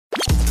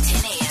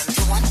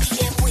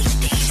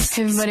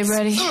Everybody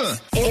ready?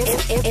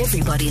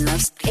 Everybody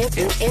loves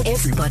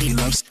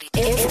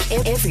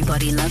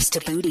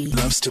Thabooty.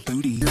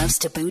 Loves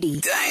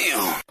Thabooty.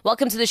 Damn.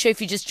 Welcome to the show.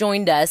 If you just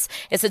joined us,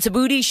 it's a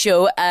Thabooty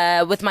show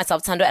with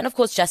myself, Tando, and of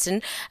course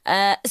Justin.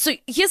 So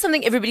here's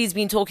something everybody's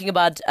been talking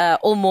about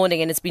all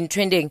morning, and it's been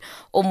trending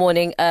all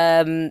morning.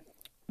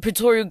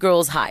 Pretoria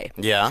Girls High.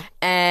 Yeah.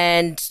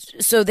 And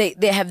so they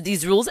have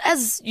these rules,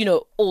 as, you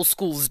know, all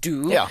schools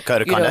do. Yeah,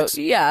 code of conduct.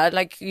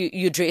 Like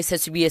your dress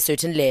has to be a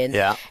certain length.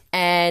 Yeah.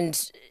 And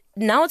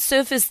now it's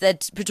surfaced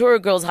that Pretoria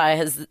Girls High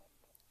has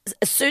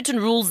certain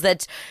rules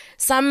that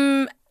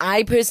some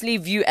I personally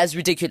view as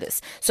ridiculous.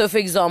 So, for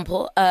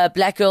example,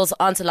 black girls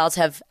aren't allowed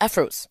to have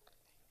afros.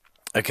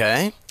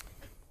 Okay.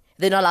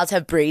 They're not allowed to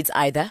have braids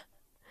either.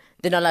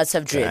 They're not allowed to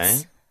have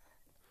dreads. Okay.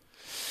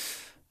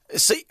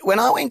 See, when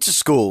I went to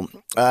school,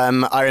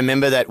 I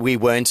remember that we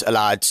weren't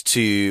allowed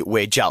to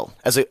wear gel.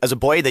 As a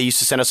boy, they used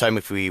to send us home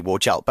if we wore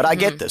gel. But I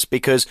get this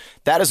because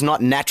that is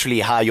not naturally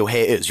how your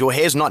hair is. Your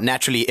hair's not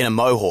naturally in a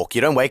mohawk. You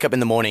don't wake up in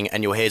the morning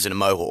and your hair's in a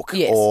mohawk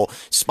or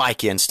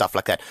spiky and stuff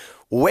like that.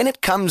 When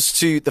it comes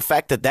to the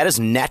fact that that is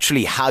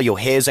naturally how your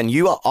hair is, and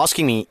you are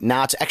asking me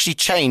now to actually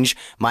change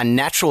my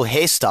natural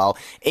hairstyle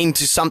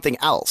into something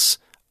else,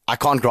 I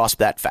can't grasp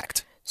that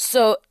fact.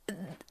 So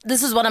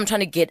this is what I'm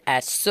trying to get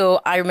at.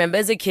 So I remember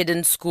as a kid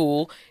in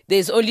school,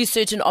 there's only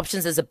certain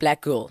options as a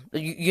black girl.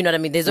 You know what I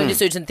mean? There's only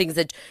certain things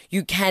that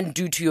you can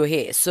do to your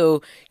hair.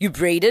 So you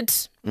braid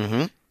it,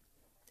 and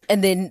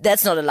then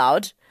that's not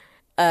allowed.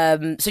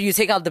 So you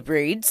take out the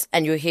braids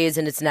and your hair is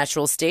in its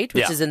natural state,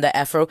 which is in the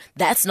afro.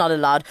 That's not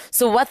allowed.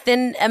 So what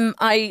then am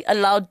I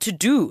allowed to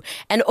do?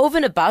 And over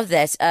and above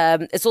that,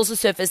 it's also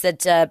surfaced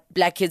that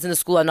black kids in the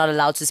school are not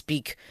allowed to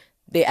speak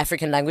their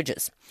African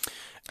languages.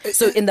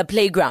 So in the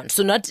playground,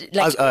 so not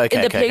like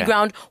in the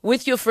playground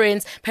with your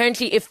friends.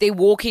 Apparently, if they're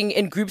walking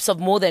in groups of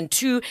more than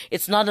two,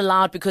 it's not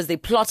allowed because they're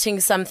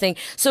plotting something.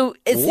 So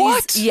it's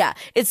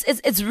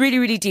it's really,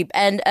 really deep.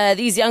 And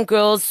these young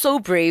girls, so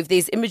brave.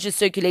 There's images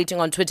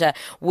circulating on Twitter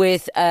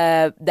with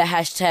the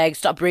hashtag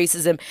Stop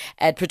Racism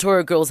at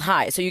Pretoria Girls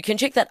High. So you can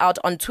check that out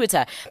on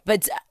Twitter.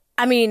 But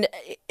I mean,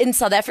 in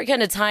South Africa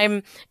in a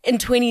time in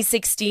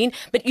 2016,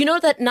 but you know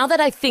that now that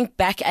I think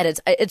back at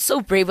it, it's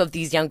so brave of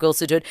these young girls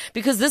to do it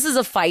because this is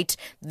a fight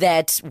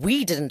that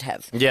we didn't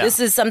have. Yeah. This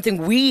is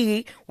something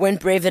we weren't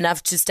brave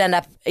enough to stand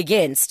up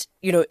against,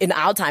 you know, in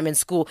our time in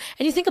school.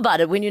 And you think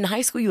about it, when you're in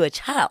high school, you're a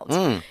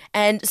child.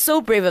 And so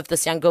brave of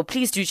this young girl.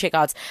 Please do check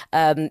out,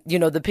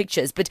 the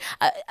pictures. But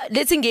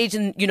let's engage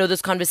in,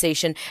 this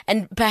conversation.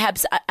 And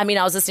perhaps, I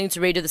was listening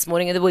to radio this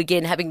morning and they were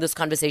again having this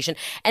conversation.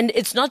 And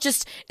it's not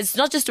just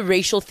a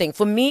racial thing.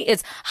 For me,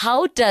 it's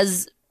how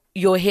does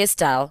your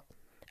hairstyle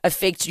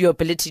affect your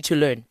ability to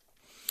learn?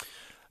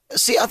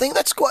 See, I think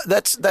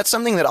that's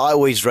something that I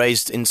always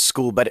raised in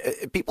school, but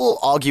people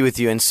argue with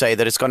you and say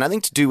that it's got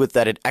nothing to do with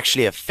that. It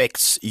actually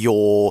affects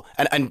your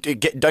don't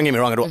get me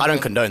wrong at all. I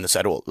don't condone this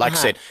at all. Like I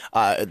said,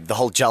 the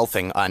whole gel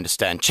thing, I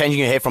understand.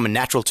 Changing your hair from a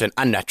natural to an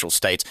unnatural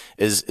state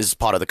is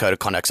part of the code of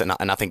conduct, and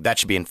I think that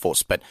should be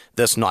enforced. But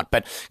this not.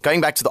 But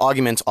going back to the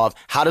argument of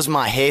how does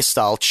my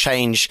hairstyle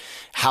change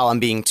how I'm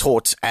being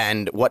taught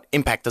and what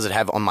impact does it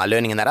have on my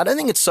learning and that, I don't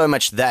think it's so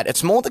much that.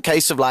 It's more the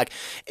case of like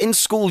in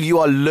school you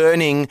are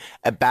learning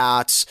about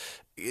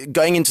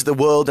going into the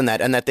world and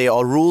that there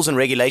are rules and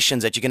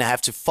regulations that you're going to have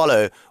to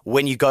follow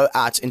when you go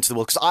out into the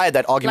world. Because I had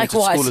that argument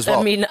at school as well.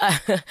 I mean,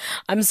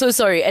 I'm so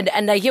sorry.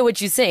 And I hear what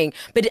you're saying.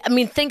 But I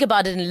mean, think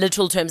about it in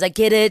literal terms. I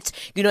get it.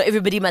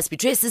 Everybody must be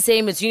dressed the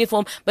same. It's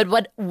uniform. But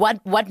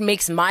what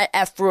makes my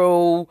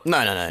afro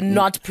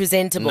not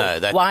presentable? No,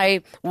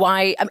 Why?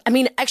 I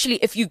mean, actually,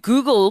 if you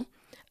Google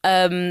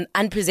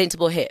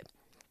unpresentable hair,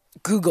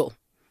 Google,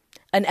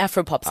 an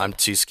afro pops up. I'm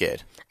too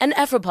scared. An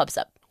afro pops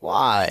up.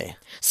 Why?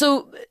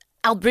 So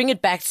I'll bring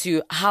it back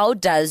to how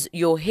does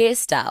your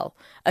hairstyle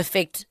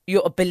affect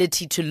your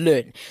ability to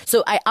learn?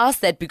 So I ask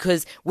that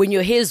because when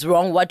your hair is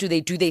wrong, what do?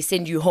 They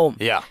send you home.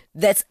 Yeah.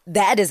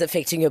 That is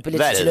affecting your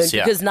ability to learn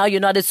because now you're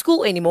not at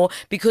school anymore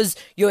because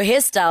your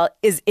hairstyle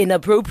is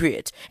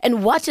inappropriate.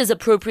 And what is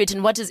appropriate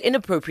and what is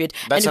inappropriate?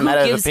 That's and a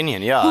matter of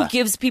opinion, yeah. Who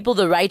gives people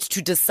the right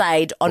to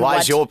decide on why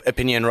is your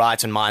opinion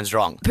right and mine's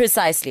wrong?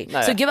 Precisely.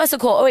 No. So give us a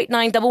call,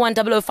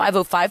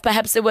 089-110-505.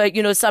 Perhaps there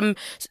were, some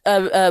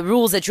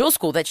rules at your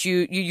school that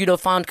you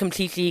found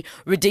completely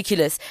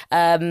ridiculous.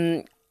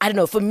 I don't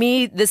know. For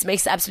me, this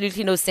makes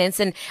absolutely no sense.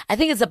 And I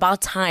think it's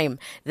about time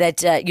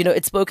that,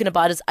 it's spoken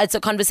about. It's a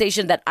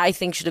conversation that I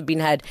think should have been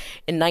had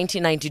in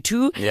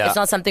 1992. Yeah. It's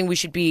not something we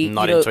should be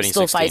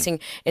still fighting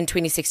in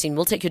 2016.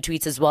 We'll take your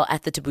tweets as well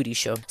at The Thabooty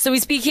Show. So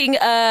we're speaking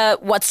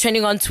what's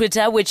trending on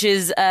Twitter, which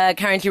is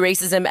currently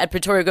racism at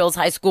Pretoria Girls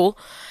High School.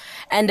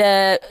 And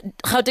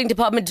Gauteng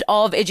Department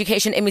of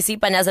Education,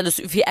 MEC, Banaza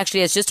Lusufi, actually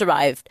has just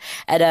arrived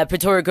at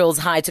Pretoria Girls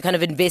High to kind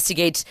of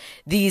investigate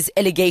these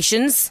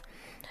allegations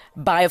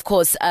by, of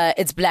course,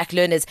 its black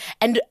learners.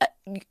 And,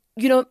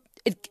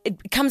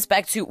 it comes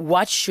back to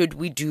what should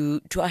we do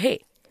to our hair?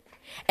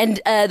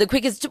 And the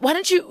quickest, why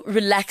don't you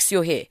relax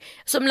your hair?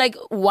 So I'm like,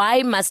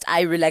 why must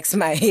I relax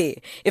my hair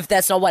if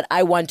that's not what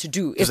I want to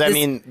do? Does that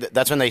mean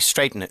that's when they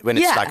straighten it, when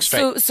it's like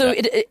straight? So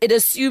it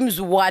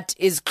assumes what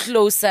is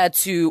closer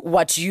to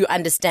what you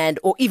understand,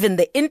 or even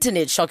the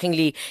internet,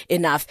 shockingly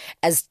enough,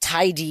 as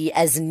tidy,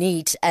 as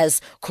neat,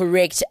 as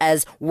correct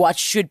as what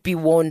should be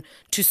worn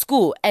to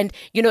school. And,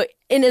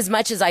 in as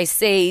much as I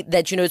say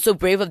that, it's so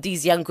brave of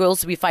these young girls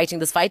to be fighting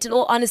this fight, in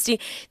all honesty,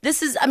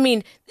 this is,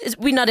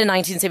 we're not in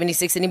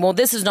 1976 anymore.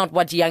 This is not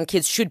what young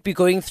kids should be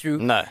going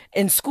through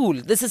in school.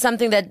 This is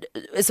something that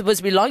is supposed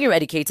to be long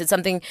eradicated,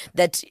 something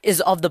that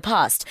is of the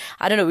past.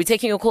 I don't know. We're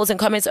taking your calls and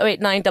comments,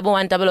 089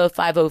 11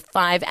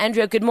 505.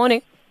 Andrea, good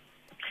morning.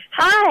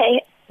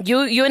 Hi.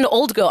 You're an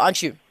old girl,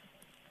 aren't you?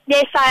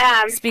 Yes,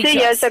 I am. Speak 2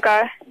 years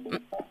ago.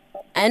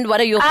 And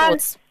what are your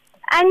thoughts?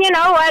 And you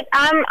know what?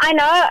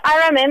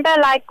 I remember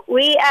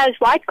we as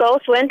white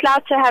girls weren't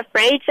allowed to have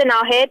braids in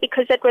our hair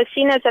because it was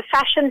seen as a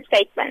fashion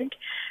statement.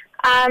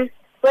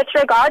 With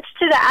regards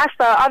to the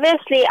afro,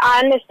 obviously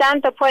I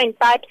understand the point,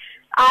 but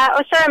I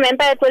also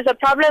remember it was a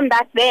problem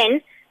back then,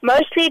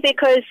 mostly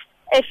because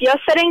if you're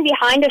sitting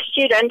behind a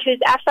student whose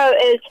afro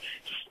is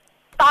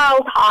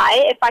styled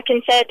high, if I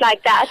can say it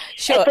like that,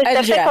 sure, it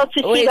was difficult to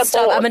see the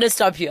board. I'm going to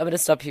stop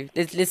you.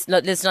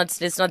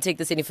 Let's not take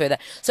this any further.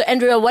 So,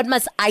 Andrea, what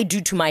must I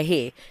do to my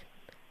hair?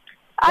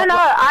 Oh no,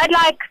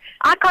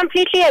 I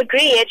completely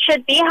agree. It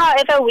should be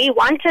however we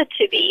want it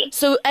to be.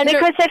 So, Andrea,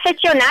 because if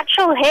it's your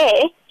natural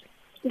hair,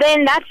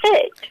 then that's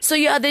it. So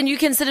then you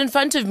can sit in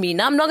front of me.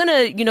 Now I'm not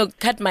gonna,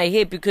 cut my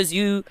hair because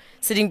you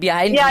sitting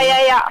behind me.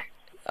 Yeah.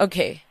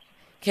 Okay.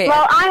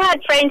 Well, I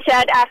had friends who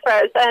had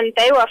afros and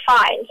they were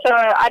fine. So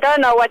I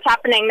don't know what's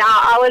happening now.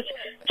 I was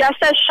just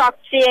as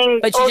shocked seeing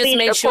But all you just these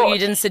made reports. sure you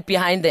didn't sit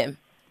behind them.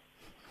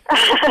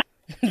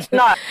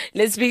 No.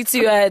 Let's speak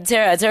to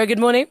Tara. Tara, good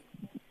morning.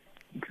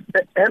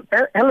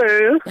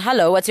 Hello.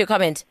 Hello, what's your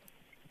comment?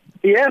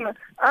 Yeah,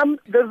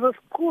 there's a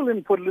school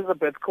in Port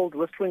Elizabeth called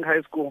Westwing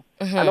High School.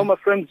 Mm-hmm. I know my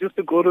friends used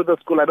to go to the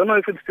school. I don't know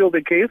if it's still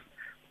the case,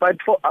 but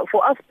for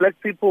us black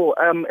people,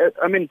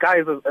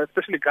 guys,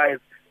 especially guys,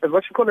 there's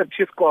what you call a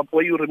cheese crop,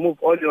 where you remove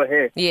all your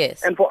hair.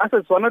 Yes. And for us,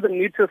 it's one of the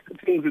neatest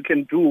things you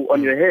can do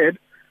on your head.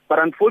 But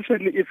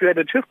unfortunately, if you had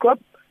a cheese crop,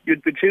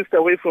 you'd be chased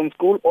away from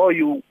school, or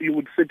you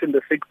would sit in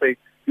the sick bay.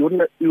 You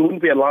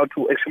wouldn't be allowed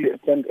to actually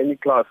attend any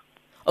class.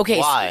 Okay.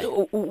 Why?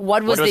 So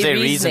what was their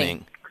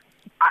reasoning?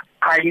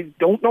 I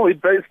don't know.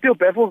 It still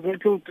baffles me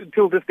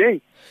till this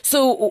day.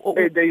 So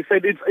They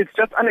said it's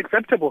just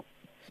unacceptable.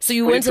 So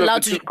you weren't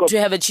allowed to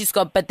have a cheese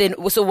crop, but then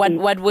what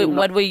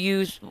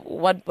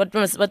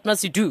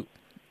must you do?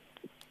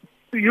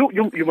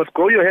 You must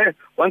grow your hair.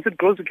 Once it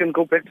grows, you can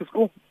go back to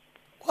school.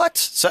 What?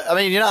 So,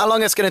 you know how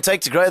long it's going to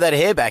take to grow that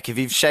hair back if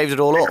you've shaved it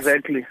all off?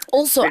 Exactly.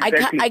 Also,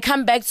 Exactly. I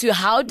come back to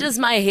how does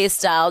my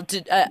hairstyle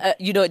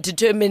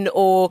determine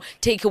or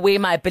take away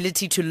my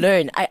ability to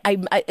learn? I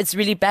it's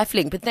really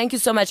baffling. But thank you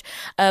so much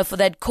for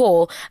that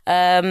call.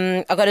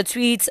 I got a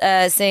tweet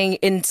saying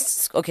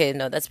okay,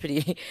 no, that's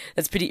pretty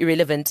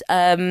irrelevant.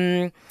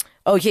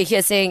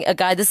 Here saying,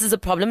 this is a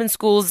problem in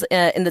schools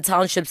in the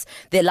townships.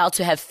 They're allowed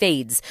to have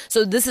fades.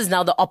 So this is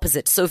now the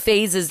opposite. So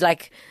fades is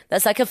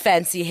that's like a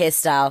fancy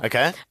hairstyle.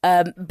 Okay.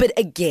 But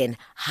again,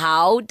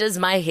 how does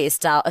my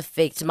hairstyle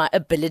affect my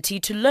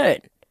ability to learn?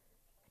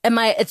 Am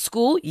I at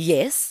school?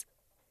 Yes.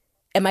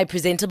 Am I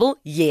presentable?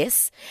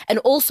 Yes. And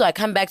also I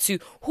come back to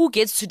who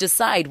gets to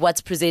decide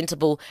what's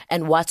presentable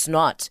and what's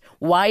not.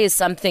 Why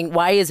is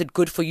it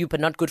good for you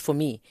but not good for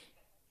me?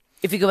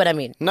 If you get what I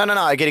mean. No,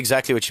 I get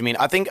exactly what you mean.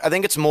 I think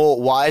it's more,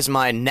 what is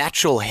my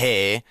natural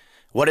hair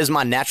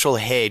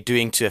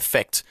doing to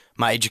affect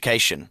my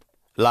education?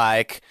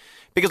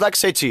 Because like I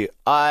say to you,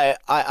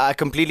 I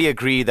completely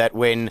agree that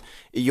when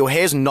your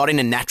hair's not in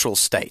a natural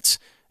state,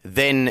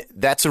 then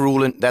that's a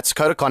rule, and that's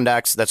code of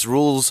conduct, that's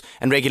rules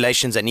and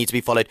regulations that need to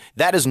be followed.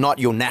 That is not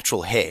your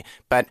natural hair.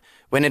 But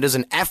when it is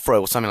an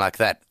afro or something like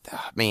that,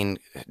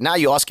 now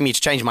you're asking me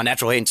to change my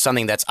natural hair into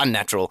something that's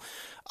unnatural.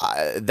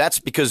 That's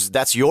because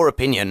that's your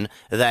opinion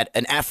that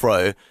an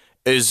afro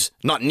is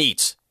not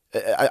neat.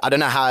 I don't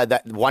know how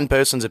that one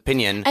person's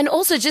opinion. And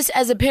also, just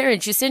as a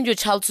parent, you send your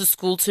child to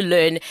school to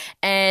learn,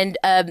 and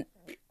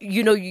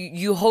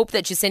you hope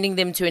that you're sending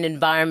them to an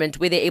environment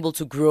where they're able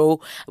to grow,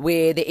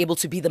 where they're able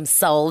to be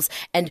themselves.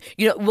 And,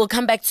 we'll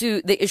come back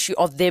to the issue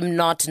of them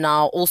not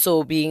now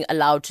also being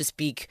allowed to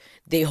speak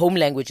their home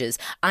languages.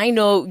 I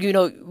know,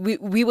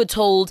 we were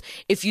told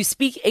if you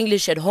speak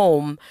English at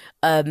home,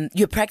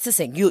 you're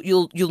practicing,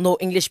 you'll know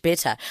English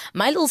better.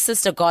 My little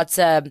sister got,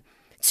 so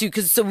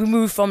we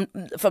moved from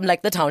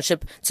the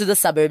township to the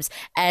suburbs,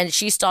 and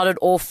she started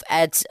off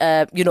at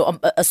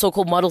a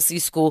so-called Model C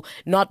school,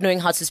 not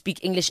knowing how to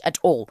speak English at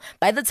all.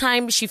 By the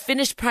time she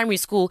finished primary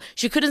school,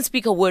 she couldn't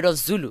speak a word of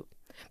Zulu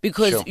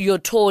because you're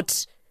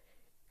taught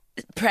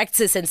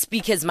practice and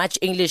speak as much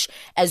English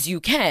as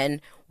you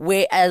can,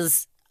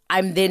 whereas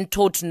I'm then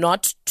taught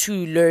not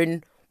to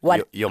learn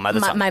what your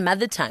mother tongue. My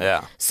mother tongue.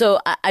 Yeah. So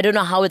I don't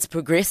know how it's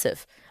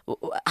progressive.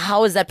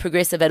 How is that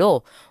progressive at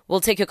all?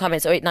 We'll take your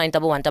comments.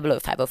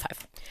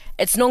 08911005005.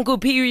 It's Nonku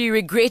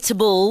Piri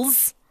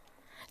Regretables.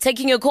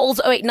 Taking your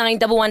calls,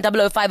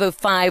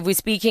 08911005005. We're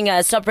speaking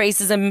Stop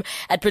Racism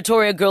at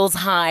Pretoria Girls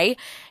High.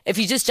 If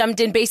you just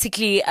jumped in,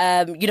 basically,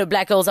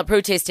 black girls are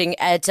protesting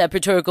at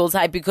Pretoria Girls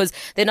High because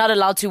they're not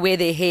allowed to wear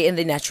their hair in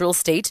the natural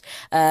state.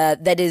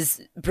 That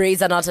is,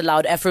 braids are not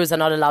allowed, afros are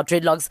not allowed,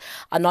 dreadlocks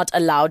are not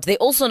allowed. They're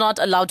also not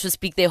allowed to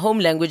speak their home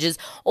languages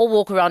or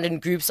walk around in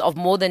groups of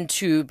more than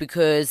two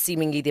because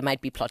seemingly they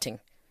might be plotting.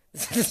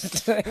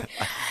 It's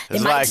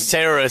like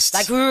terrorists.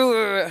 Like,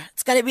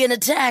 it's going to be an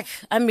attack.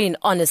 I mean,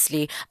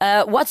 honestly.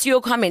 What's your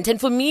comment? And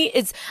for me,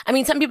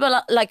 some people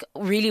are like,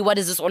 really, what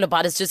is this all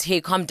about? It's just, hey,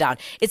 calm down.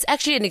 It's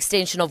actually an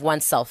extension of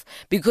oneself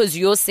because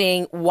you're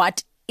saying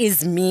what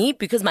is me,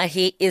 because my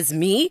hair is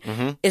me,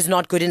 is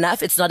not good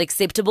enough. It's not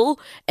acceptable.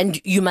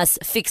 And you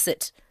must fix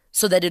it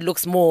so that it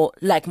looks more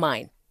like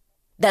mine.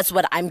 That's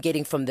what I'm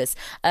getting from this.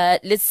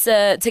 Let's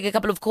take a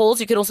couple of calls.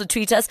 You can also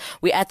tweet us.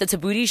 We're at the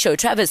Thabooty Show.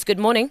 Travis, good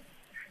morning.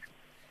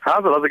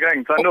 How's it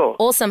going, Tando?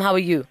 Awesome. How are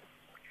you?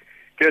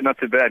 Good, not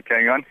too bad.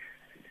 Carrying on.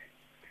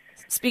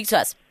 Speak to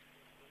us.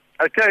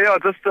 Okay,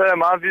 just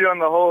my view on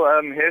the whole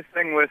hair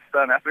thing with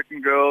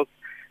African girls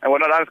and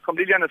whatnot. I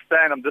completely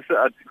understand.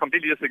 I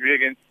completely disagree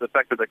against the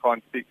fact that they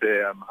can't speak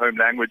their home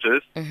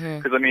languages.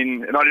 Because,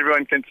 not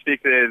everyone can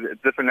speak their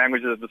different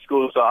languages at the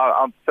school, so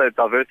I'll say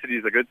diversity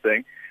is a good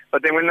thing.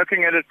 But then when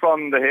looking at it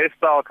from the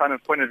hairstyle kind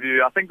of point of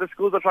view, I think the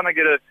schools are trying to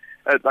get a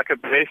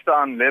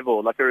baseline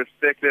level, like a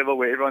respect level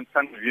where everyone's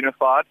kind of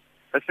unified.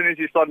 As soon as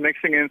you start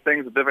mixing in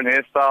things with different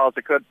hairstyles,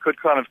 it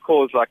could kind of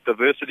cause like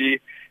diversity.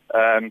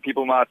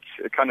 People might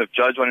kind of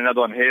judge one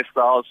another on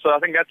hairstyles. So I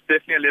think that's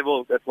definitely a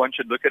level that one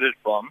should look at it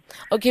from.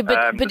 Okay,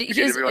 but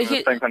here's everyone on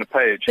the same kind of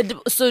page.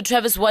 But so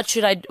Travis, what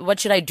should I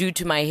do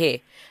to my hair?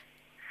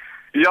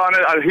 Yeah,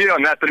 I hear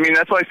on that, but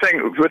that's why I'm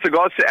saying with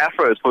regards to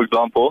afros, for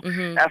example,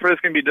 afros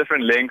can be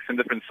different lengths and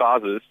different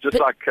sizes. Just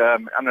like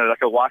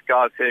like a white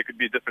guy's hair could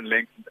be different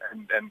lengths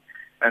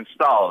and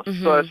styles.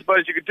 So I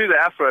suppose you could do the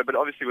afro, but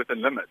obviously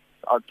within limits.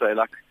 I'd say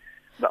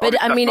But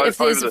if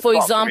there's, for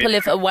example,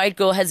 if a white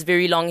girl has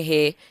very long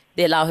hair,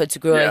 they allow her to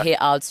grow her hair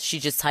out. She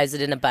just ties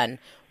it in a bun.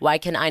 Why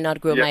can I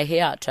not grow my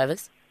hair out,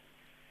 Travis?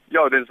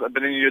 Yeah, but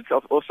then you'd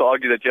also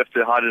argue that you have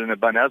to hide it in a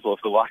bun as well.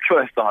 So why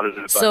try to hide it in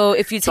a bun? So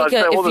if you take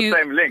all the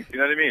same length, you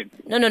know what I mean?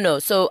 No.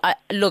 So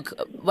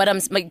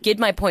get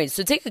my point.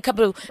 So take a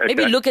couple.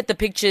 Maybe look at the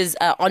pictures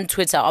on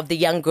Twitter of the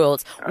young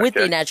girls with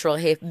their natural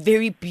hair,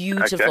 very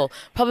beautiful,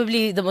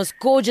 probably the most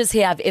gorgeous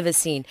hair I've ever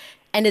seen,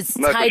 and it's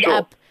tied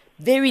up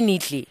very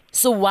neatly.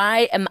 So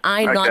why am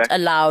I not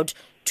allowed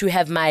to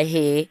have my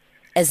hair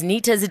as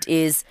neat as it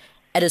is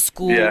at a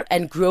school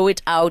and grow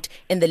it out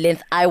in the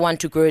length I want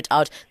to grow it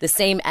out, the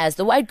same as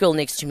the white girl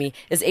next to me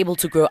is able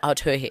to grow out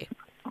her hair?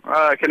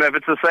 If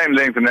it's the same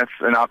length, and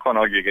I can't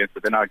argue against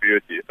it, then I agree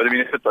with you. But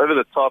if it's over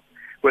the top,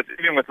 with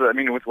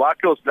white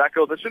girls, black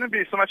girls, it shouldn't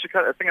be so much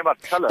a thing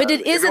about color. But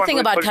it is a thing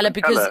about color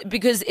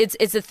because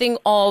it's a thing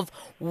of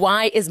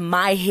why is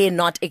my hair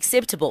not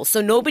acceptable? So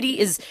nobody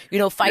is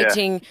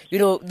fighting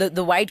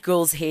the white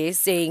girl's hair,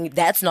 saying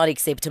that's not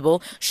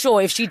acceptable.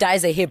 Sure, if she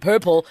dyes her hair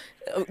purple,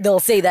 they'll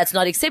say that's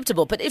not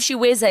acceptable. But if she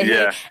wears her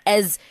hair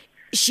as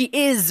she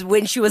is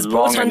when she was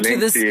brought onto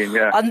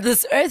on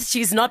this earth,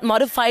 she's not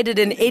modified it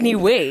in any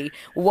way.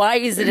 Why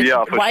is it?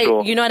 Why?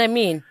 Sure. You know what I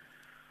mean?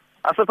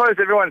 I suppose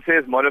everyone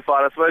says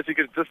modified. I suppose you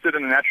could just do it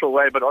in a natural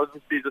way, but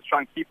obviously just try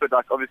and keep it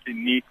obviously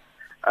neat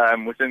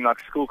within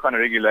school kind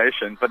of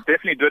regulations. But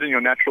definitely do it in your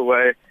natural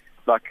way.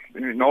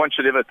 No one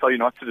should ever tell you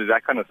not to do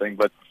that kind of thing.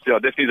 But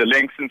definitely the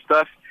lengths and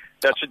stuff,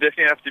 that should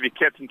definitely have to be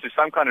kept into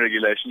some kind of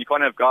regulation. You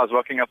can't have guys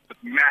rocking up with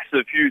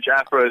massive, huge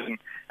afros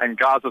and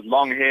guys with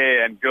long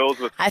hair and girls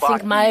with I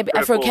think my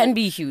afro can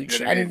be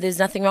huge, and there's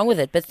nothing wrong with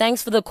it. But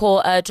thanks for the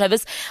call,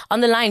 Travis.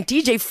 On the line,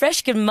 DJ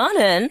Fresh, good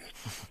morning.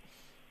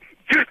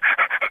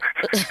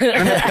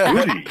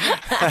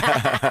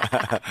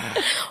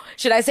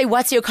 Should I say,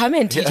 what's your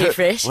comment, DJ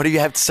Fresh? What do you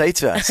have to say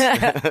to us?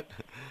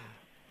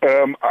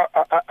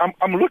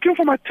 I'm looking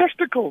for my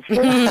testicles.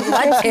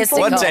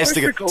 What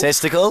testicles?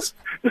 Testicles?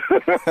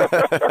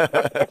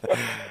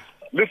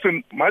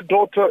 Listen, my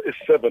daughter is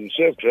 7.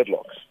 She has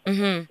dreadlocks.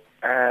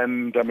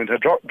 And, her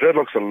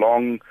dreadlocks are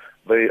long.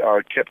 They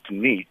are kept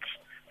neat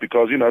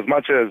because, as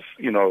much as,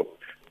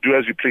 do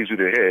as you please with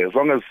your hair, as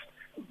long as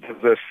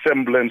the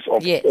semblance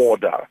of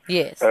order.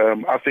 Yes.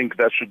 I think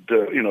that should,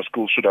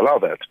 schools should allow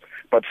that.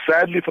 But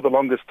sadly, for the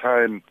longest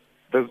time,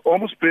 there's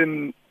almost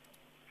been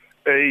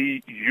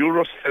a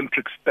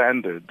Eurocentric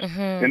standard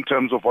in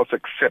terms of what's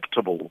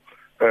acceptable,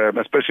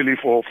 especially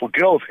for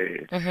girls'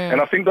 hair.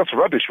 And I think that's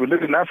rubbish. We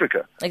live in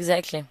Africa.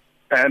 Exactly.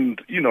 And,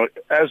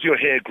 as your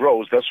hair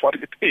grows, that's what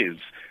it is.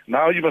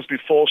 Now you must be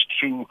forced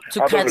to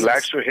either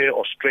relax your hair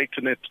or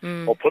straighten it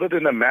or put it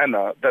in a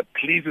manner that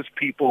pleases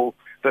people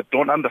that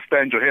don't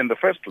understand your hair in the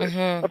first place.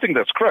 I think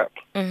that's crap.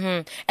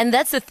 And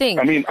that's the thing.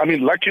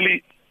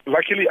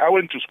 Luckily I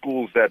went to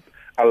schools that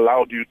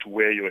allowed you to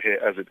wear your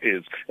hair as it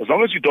is. As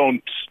long as you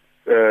don't,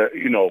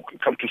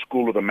 come to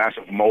school with a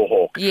massive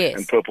mohawk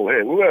and purple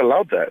hair. We were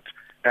allowed that.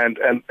 And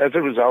as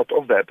a result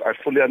of that, I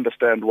fully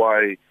understand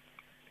why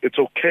it's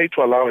okay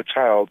to allow a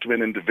child to be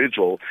an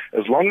individual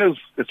as long as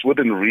it's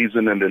within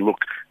reason and they look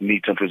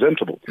neat and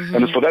presentable.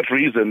 And it's for that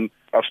reason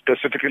I've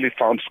specifically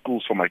found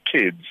schools for my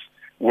kids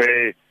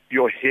where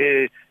your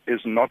hair is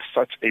not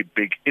such a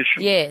big issue.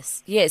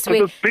 Yes. So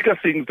there's bigger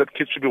things that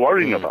kids should be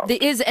worrying about. There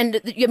is,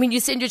 and I mean, you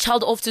send your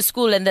child off to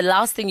school and the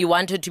last thing you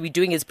want her to be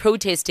doing is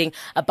protesting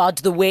about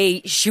the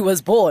way she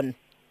was born.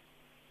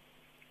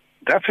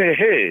 That's her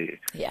hair.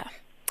 Yeah.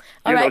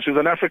 You know, she's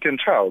an African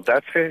child.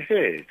 That's her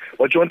hair.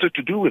 What do you want her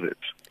to do with it?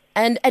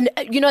 And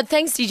you know,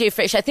 thanks, DJ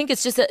Fresh. I think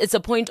it's just it's a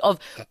point of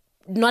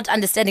not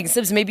understanding.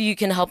 Sibs, maybe you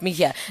can help me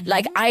here.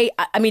 Like, I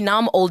mean, now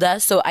I'm older,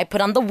 so I put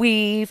on the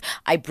weave,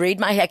 I braid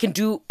my hair, I can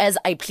do as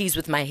I please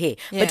with my hair.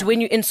 Yeah. But when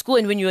you're in school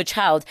and when you're a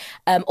child,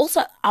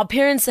 also our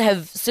parents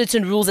have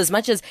certain rules as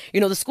much as, you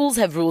know, the schools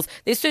have rules.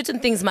 There's certain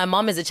things my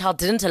mom as a child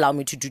didn't allow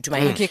me to do to my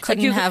hair. You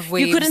couldn't have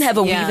weaves. You couldn't have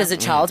a weave as a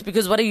child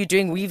because what are you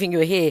doing weaving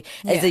your hair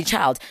as a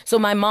child? So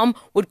my mom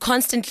would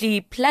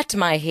constantly plait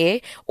my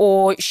hair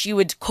or she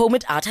would comb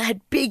it out. I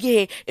had big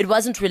hair. It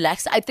wasn't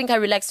relaxed. I think I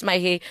relaxed my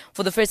hair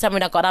for the first time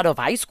when I got out of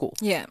high school.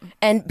 Yeah.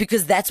 And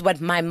because that's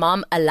what my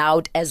mom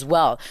allowed as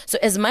well. So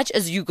as much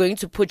as you're going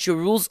to put your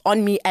rules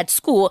on me at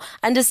school,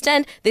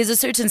 understand there's a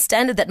certain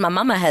standard that my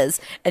mama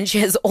has and she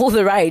has all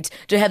the right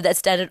to have that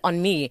standard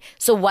on me.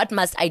 So what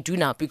must I do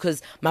now?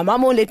 Because my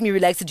mom won't let me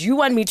relax it. You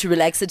want me to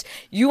relax it.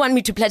 You want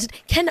me to plait it.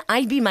 Can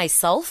I be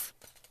myself?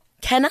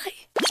 Can I?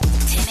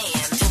 10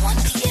 a.m. to 1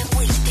 p.m.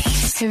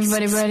 weekdays.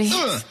 Everybody ready?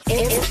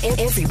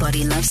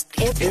 Everybody loves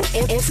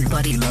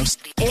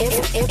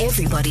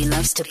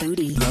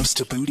Thabooty.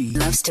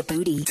 Loves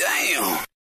Thabooty. Damn.